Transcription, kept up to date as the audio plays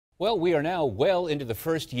Well, we are now well into the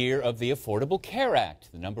first year of the Affordable Care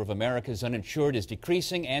Act. The number of America's uninsured is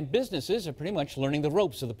decreasing, and businesses are pretty much learning the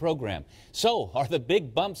ropes of the program. So, are the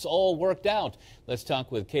big bumps all worked out? Let's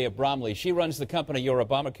talk with Kaya Bromley. She runs the company Your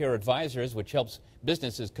Obamacare Advisors, which helps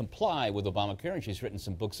businesses comply with Obamacare, and she's written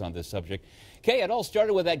some books on this subject. Kaya, it all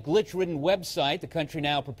started with that glitch-ridden website. The country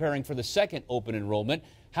now preparing for the second open enrollment.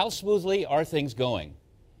 How smoothly are things going?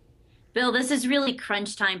 Bill, this is really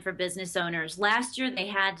crunch time for business owners. Last year, they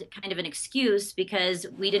had kind of an excuse because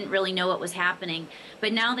we didn't really know what was happening.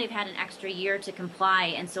 But now they've had an extra year to comply.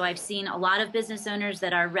 And so I've seen a lot of business owners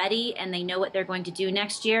that are ready and they know what they're going to do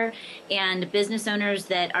next year. And business owners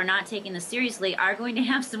that are not taking this seriously are going to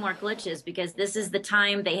have some more glitches because this is the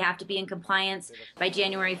time they have to be in compliance by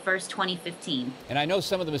January 1st, 2015. And I know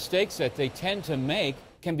some of the mistakes that they tend to make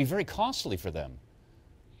can be very costly for them.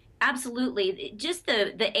 Absolutely. Just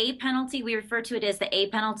the A penalty, we refer to it as the A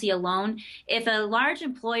penalty alone. If a large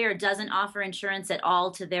employer doesn't offer insurance at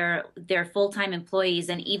all to their full-time employees,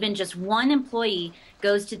 and even just one employee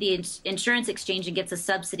goes to the insurance exchange and gets a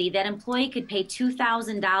subsidy, that employee could pay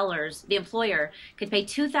 $2,000. The employer could pay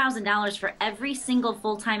 $2,000 for every single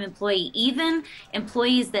full-time employee, even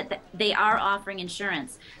employees that they are offering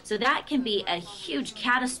insurance. So that can be a huge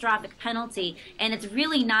catastrophic penalty, and it's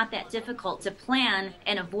really not that difficult to plan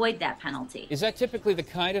and avoid that penalty. Is that typically the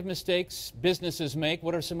kind of mistakes businesses make?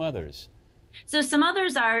 What are some others? So some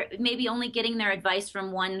others are maybe only getting their advice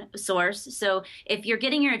from one source. So if you're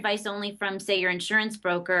getting your advice only from, say, your insurance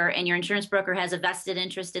broker, and your insurance broker has a vested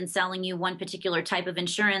interest in selling you one particular type of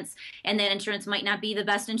insurance, and that insurance might not be the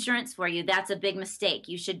best insurance for you, that's a big mistake.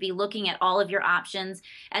 You should be looking at all of your options.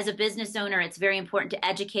 As a business owner, it's very important to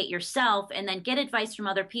educate yourself and then get advice from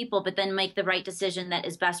other people, but then make the right decision that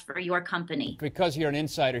is best for your company. Because you're an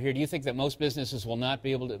insider here, do you think that most businesses will not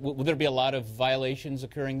be able to, will there be a lot of violations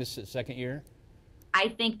occurring this second year? I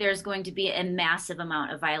think there's going to be a massive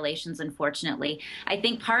amount of violations, unfortunately. I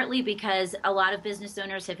think partly because a lot of business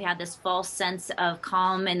owners have had this false sense of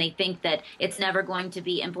calm and they think that it's never going to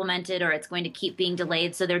be implemented or it's going to keep being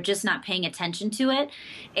delayed, so they're just not paying attention to it.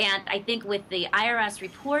 And I think with the IRS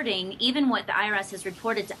reporting, even what the IRS has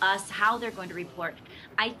reported to us, how they're going to report,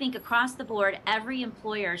 I think across the board, every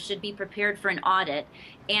employer should be prepared for an audit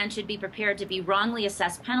and should be prepared to be wrongly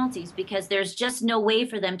assessed penalties, because there's just no way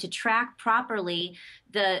for them to track properly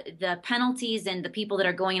the penalties and the people that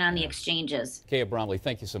are going on the exchanges. Kaya Bromley,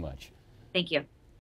 thank you so much. Thank you.